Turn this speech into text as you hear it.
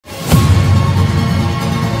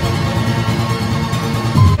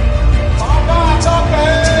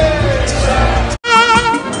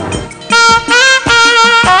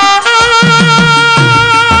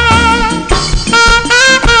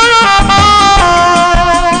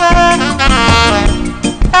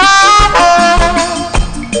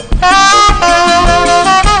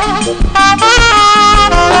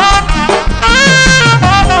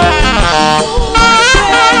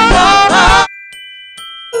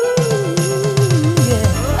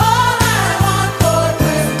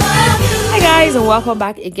guys, and welcome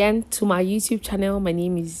back again to my YouTube channel. My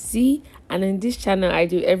name is Z, and in this channel I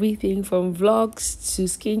do everything from vlogs to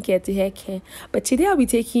skincare to hair care. But today I'll be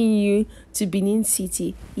taking you to Benin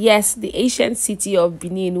City. Yes, the ancient city of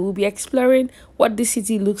Benin. We'll be exploring what this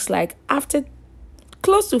city looks like after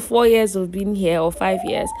close to 4 years of being here, or 5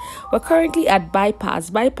 years. We're currently at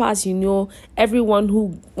bypass. You know, everyone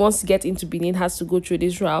who wants to get into Benin has to go through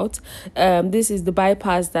this route. This is the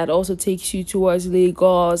bypass that also takes you towards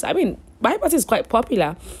Lagos. I mean, bypass is quite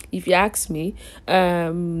popular, if you ask me.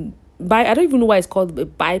 I don't even know why it's called a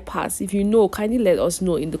bypass. If you know, kindly let us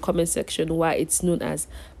know in the comment section why it's known as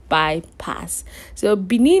bypass. So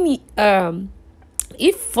Benin,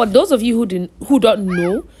 if for those of you who don't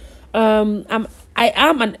know, I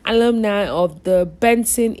am an alumni of the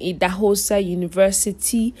Benson Idahosa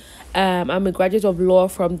University. I'm a graduate of law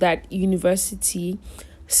from that university.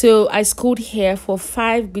 So I schooled here for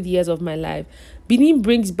 5 good years of my life. Benin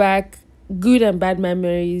brings back good and bad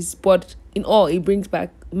memories, but in all, it brings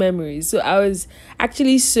back memories. So I was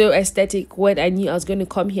actually so ecstatic when I knew I was going to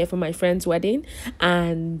come here for my friend's wedding.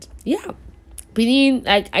 And yeah, Benin,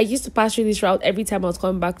 like, I used to pass through this route every time I was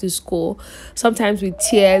coming back to school, sometimes with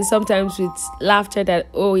tears, sometimes with laughter that,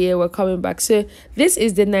 oh yeah, we're coming back. So this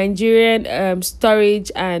is the Nigerian storage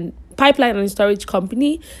and pipeline and storage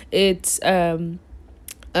company. It's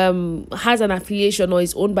has an affiliation or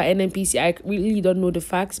is owned by NNPC. I really don't know the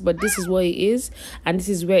facts, but this is what it is, and this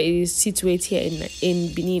is where it is situated here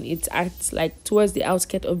in Benin. It's at like towards the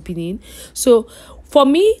outskirts of Benin. So for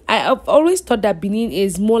me, I've always thought that Benin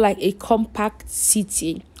is more like a compact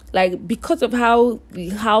city, like because of how the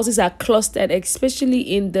houses are clustered, especially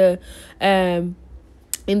in the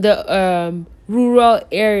rural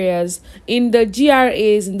areas. In the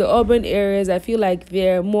GRAs, in the urban areas, I feel like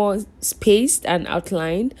they're more spaced and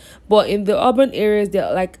outlined, but in the urban areas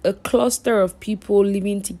they're like a cluster of people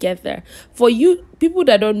living together. For you people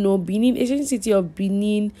that don't know, Benin, ancient city of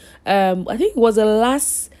Benin, I think it was the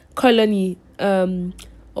last colony,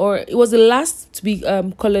 or it was the last to be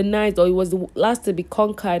colonized, or it was the last to be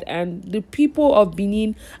conquered, and the people of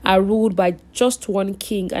Benin are ruled by just one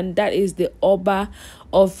king, and that is the Oba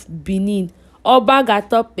of Benin. Oba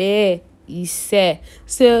Gatope Ise.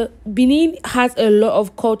 So Benin has a lot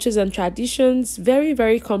of cultures and traditions, very,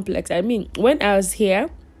 very complex. I mean, when I was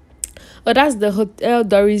here, oh, that's the hotel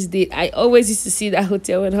Doris did. I always used to see that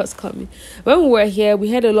hotel when I was coming. When we were here, we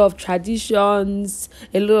had a lot of traditions,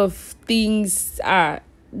 a lot of things.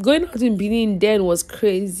 Going out in Benin then was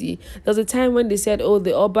crazy. There was a time when they said, oh,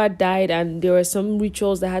 the Oba died and there were some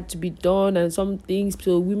rituals that had to be done and some things,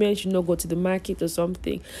 so women should not go to the market or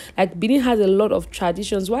something. Like, Benin has a lot of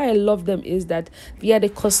traditions. Why I love them is that they are the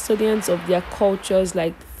custodians of their cultures.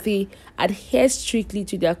 Like, they adhere strictly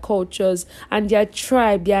to their cultures and their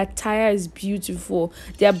tribe. Their attire is beautiful.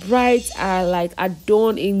 Their brides are like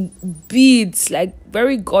adorned in beads, like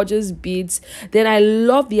very gorgeous beads. Then I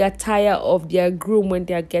love the attire of their groom when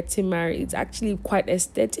they are getting married. It's actually quite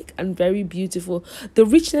aesthetic and very beautiful. The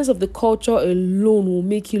richness of the culture alone will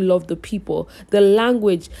make you love the people, the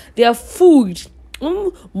language, their food.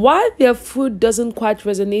 While their food doesn't quite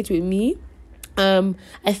resonate with me,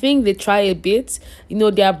 I think they try a bit. You know,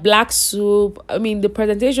 their black soup, I mean, the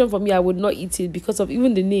presentation, for me, I would not eat it because of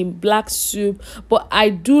even the name, black soup. But I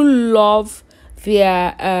do love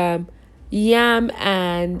their yam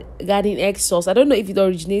and garden egg sauce. I don't know if it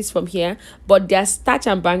originates from here, but their starch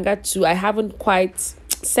and banga too, I haven't quite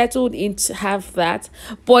settled in to have that.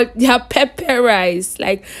 But their pepper rice,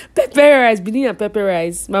 like pepper rice, Benin and pepper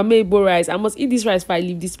rice, mame Igbo rice, I must eat this rice if I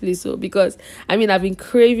leave this place. So, because I mean, I've been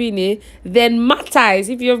craving it. Then matais,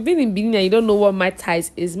 if you've been in Benin and you don't know what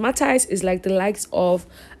matais is like the likes of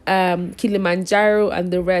Kilimanjaro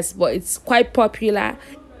and the rest, but it's quite popular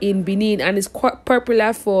in Benin, and it's quite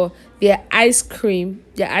popular for their ice cream.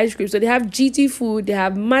 So they have GT food, they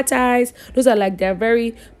have matais. Those are like their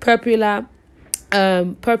very popular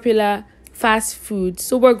fast food.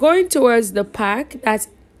 So we're going towards the park. That's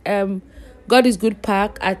God is Good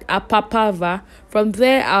Park at Apapava. From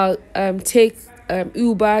there, I'll take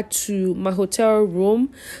Uber to my hotel room.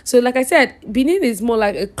 So like I said, Benin is more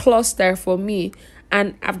like a cluster for me,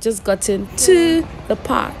 and I've just gotten to the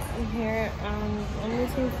park. Here, I'm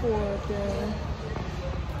waiting for the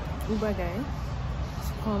Uber guy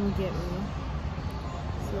to come get me,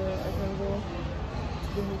 so I can go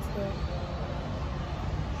to the hotel.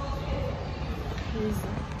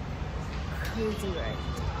 Crazy, right?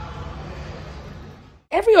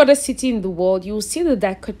 Every other city in the world, you will see the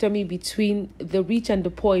dichotomy between the rich and the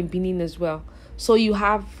poor in Benin as well. So you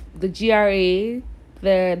have the GRA,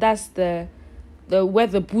 that's the where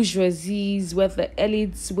the bourgeoisies, where the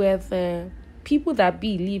elites, where the people that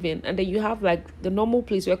be living, and then you have like the normal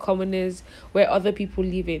place where commoners, where other people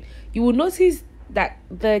live in. You will notice that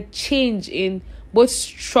the change in both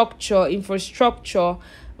structure, infrastructure,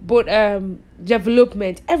 both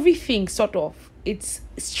development, everything sort of, it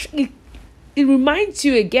reminds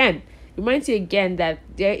you again that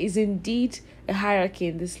there is indeed a hierarchy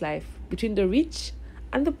in this life between the rich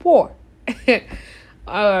and the poor.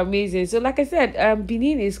 Oh, amazing. So like I said,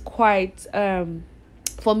 Benin is quite,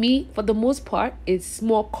 for me, for the most part, it's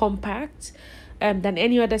more compact than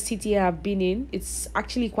any other city I've been in. It's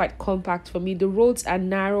actually quite compact for me. The roads are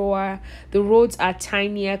narrower, the roads are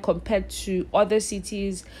tinier compared to other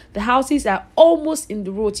cities. The houses are almost in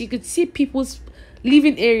the roads. You could see people's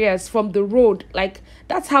living areas from the road. Like,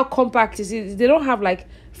 that's how compact it is. They don't have like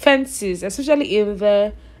fences, especially in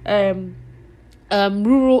the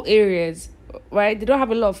rural areas, right? They don't have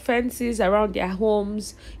a lot of fences around their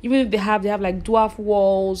homes. Even if they have like dwarf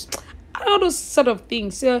walls, all those sort of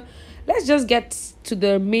things. So let's just get to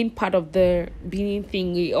the main part of the Benin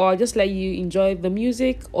thing, or just let you enjoy the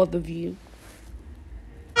music or the view.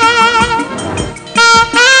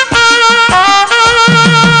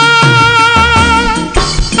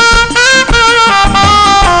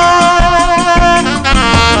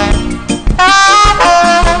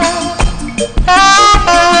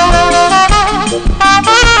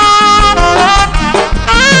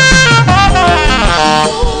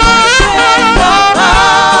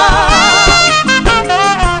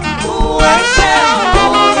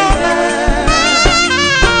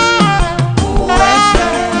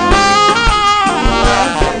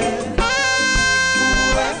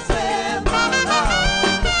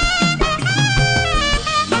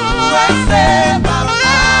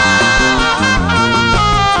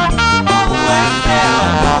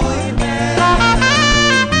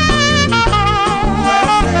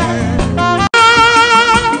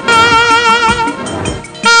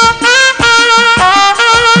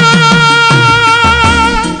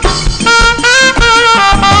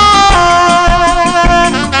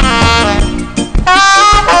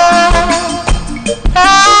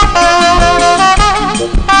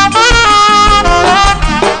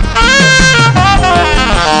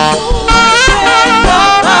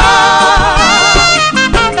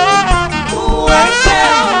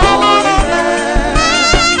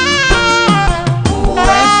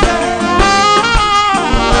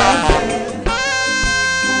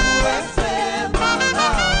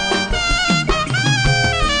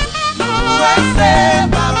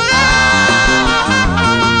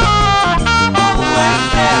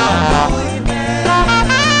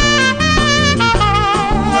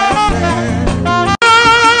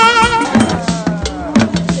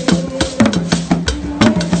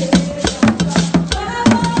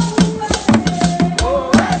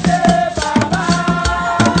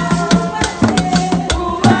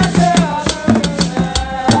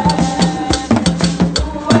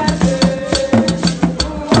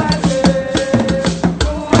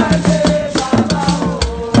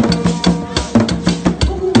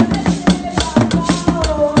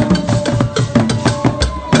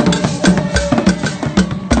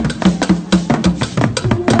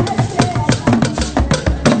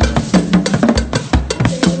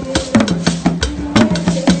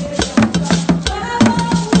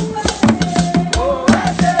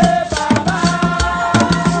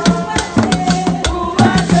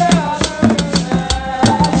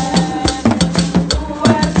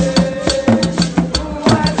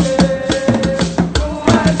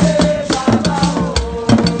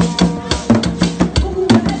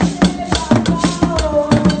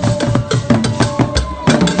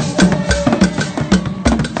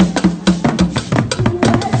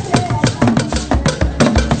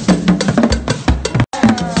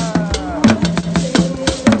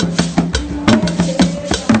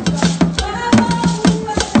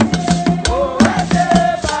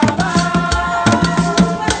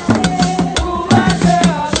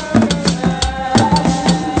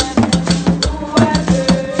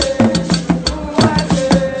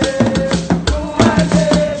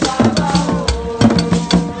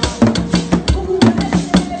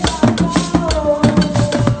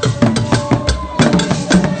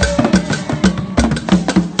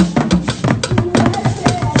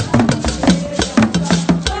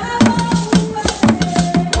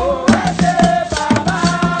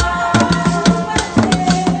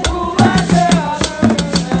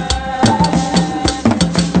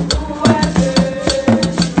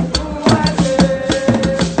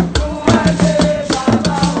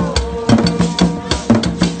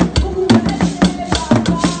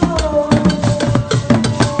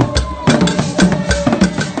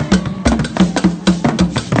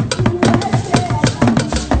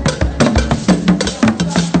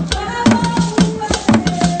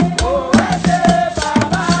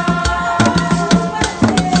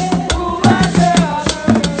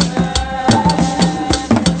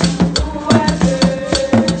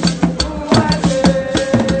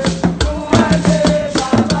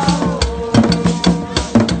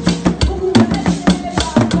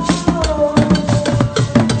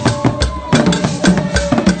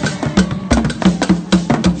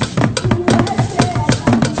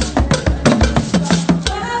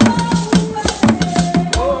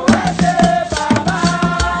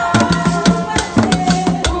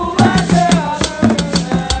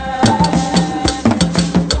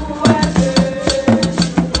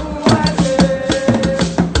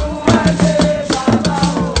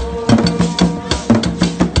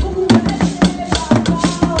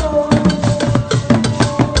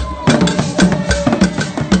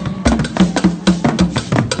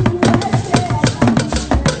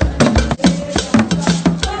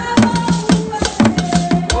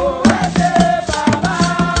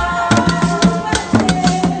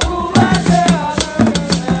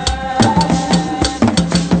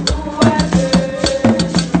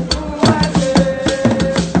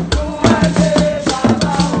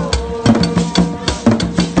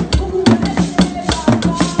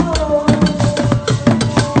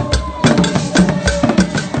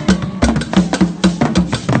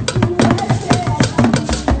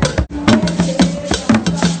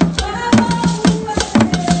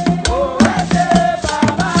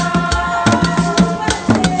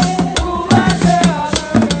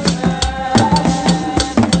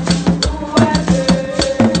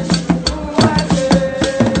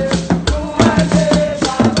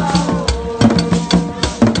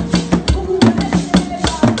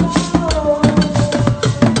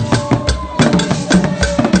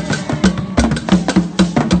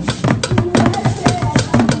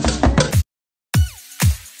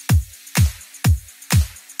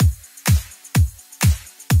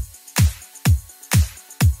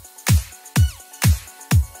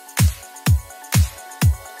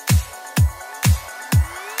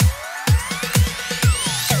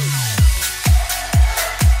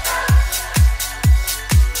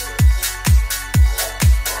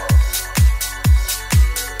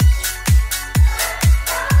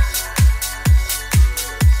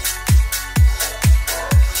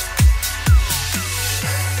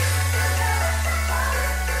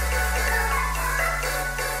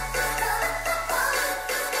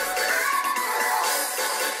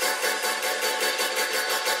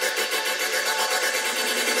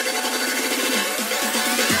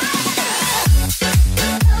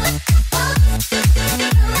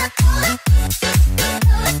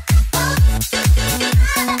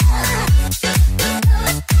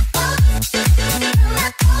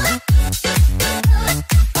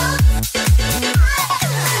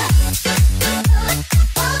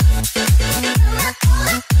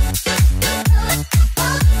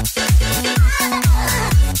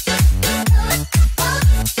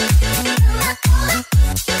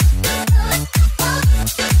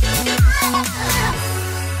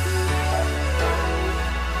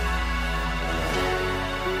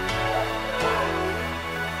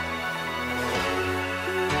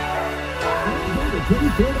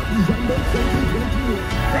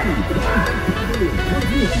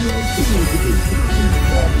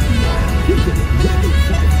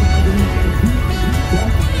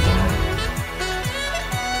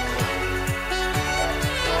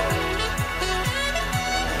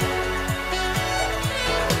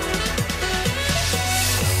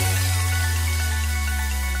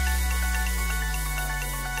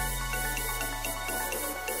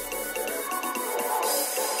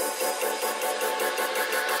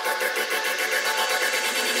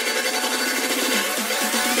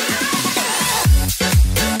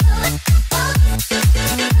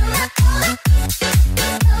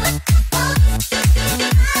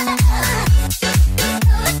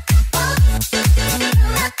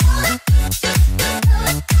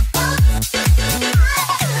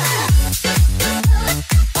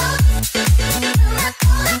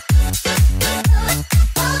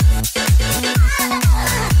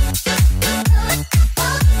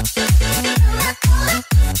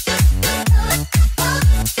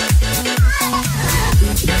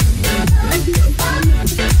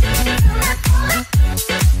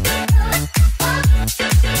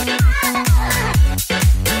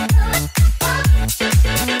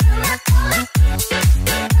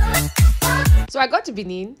 So I got to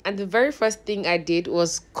Benin, and the very first thing I did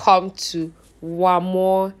was come to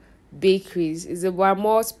Wamo Bakeries. It's a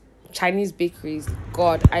Wamo Chinese bakeries.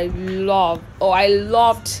 God, I loved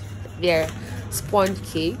their sponge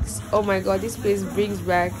cakes. Oh my God, this place brings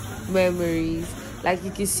back memories. Like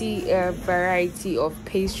you can see a variety of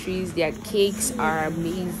pastries. Their cakes are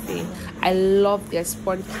amazing. I love their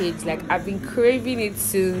sponge cakes. Like I've been craving it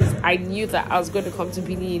since I knew that I was going to come to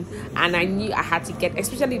Benin, and I knew I had to get,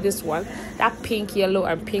 especially this one. That pink, yellow,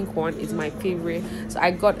 and pink one is my favorite. So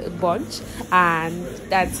I got a bunch, and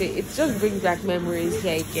that's it. It just brings back memories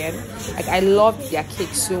here again. Like I loved their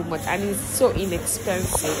cake so much, and it's so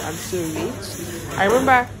inexpensive and so rich. I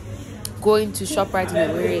remember going to ShopRite in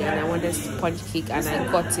Owerri, and I wanted sponge cake, and I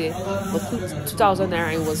got it, but 2,000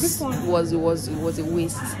 naira. It was a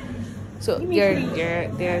waste. So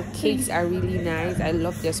their cakes are really nice. I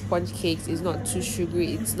love their sponge cakes. It's not too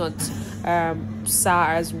sugary. It's not sour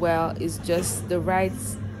as well. It's just the right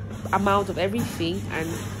amount of everything, and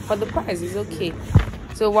for the price, it's okay.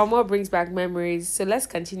 So one more brings back memories. So let's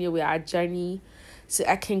continue with our journey, so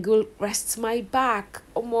I can go rest my back.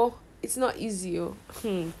 It's not easy.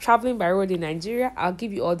 Traveling by road in Nigeria. I'll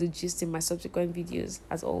give you all the gist in my subsequent videos,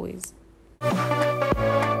 as always. Deep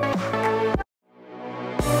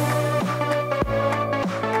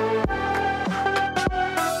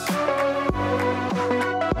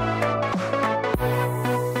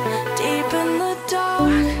in the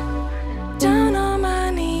dark, down on my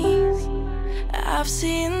knees, I've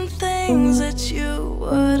seen things that you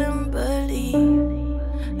wouldn't believe.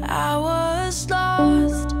 I was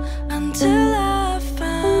lost until I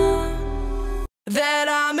found that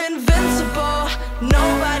I'm invincible.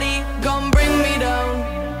 Nobody gon' bring me down.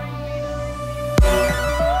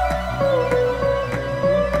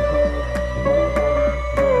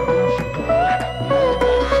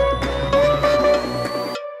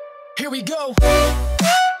 Here we go.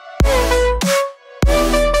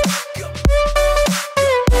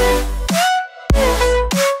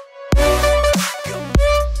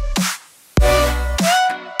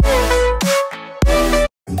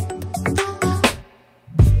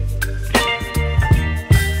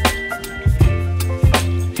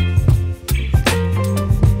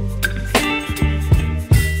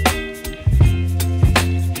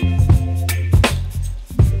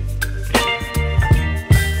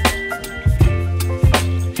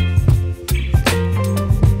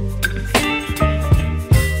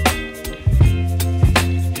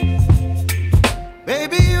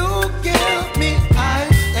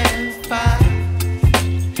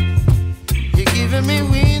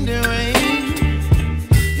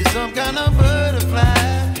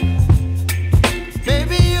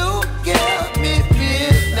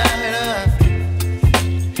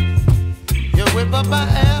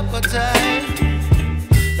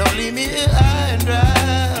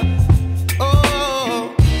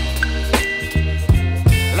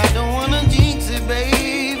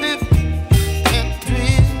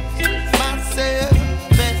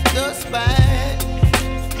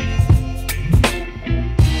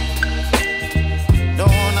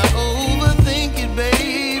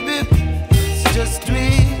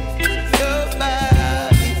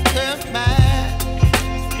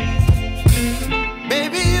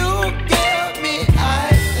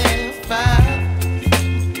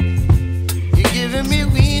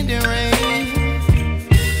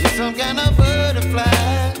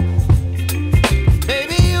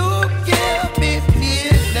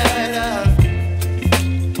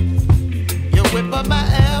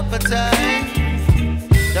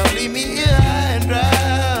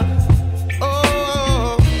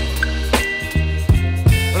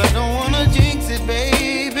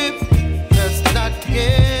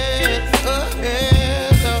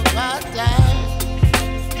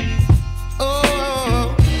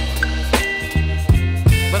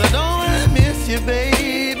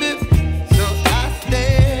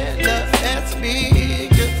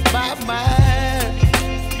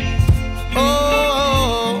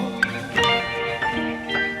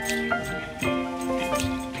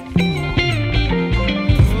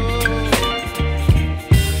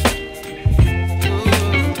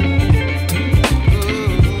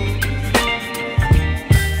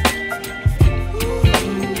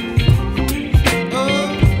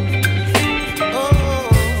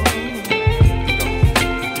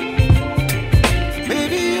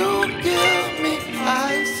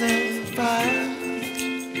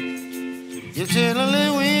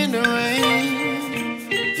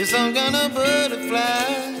 some kind of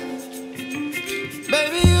butterfly.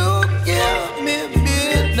 Baby, you give me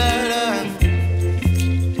midnight.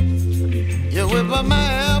 You whip up my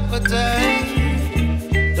appetite.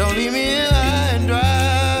 Don't leave me here high and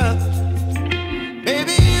dry.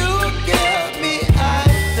 Baby, you give me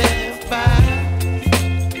ice and fire.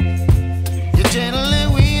 You're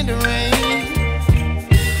channeling wind and rain.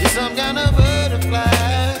 You're some kind of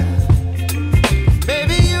butterfly.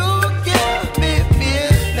 Baby, you give me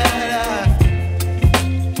midnight.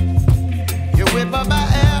 You whip up my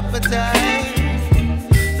appetite.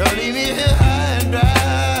 Don't leave me here high and dry.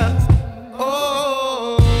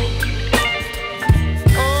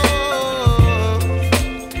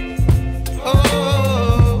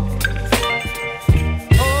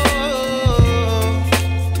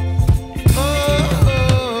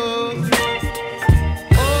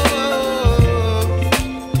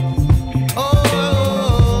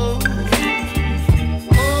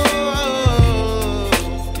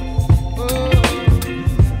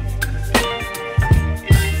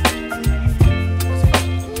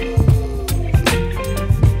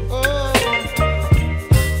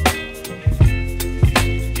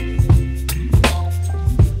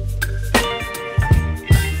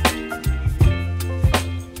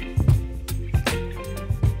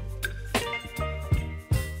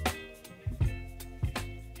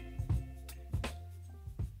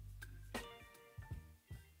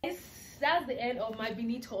 That's the end of my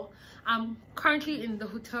Benin tour. I'm currently in the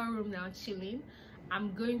hotel room now, chilling.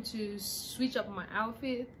 I'm going to switch up my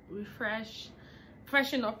outfit,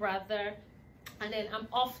 freshen up rather, and then I'm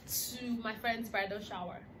off to my friend's bridal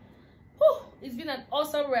shower. Whew, it's been an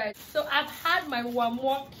awesome ride. So I've had my one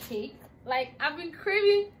more cake. Like, I've been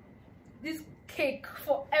craving this cake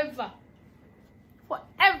forever.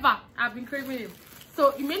 I've been craving it.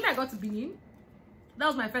 So immediately I got to Benin, that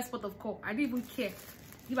was my first spot of call. I didn't even care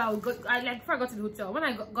if I would go. Before I got to the hotel, when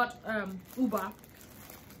I got Uber,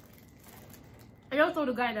 I just told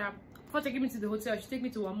the guy that before taking me to the hotel, she take me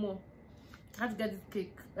to one more. I have to get this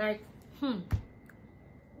cake. Like,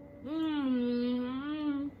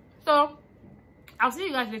 So I'll see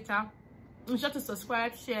you guys later. Be sure to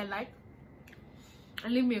subscribe, share, like,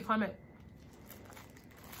 and leave me a comment.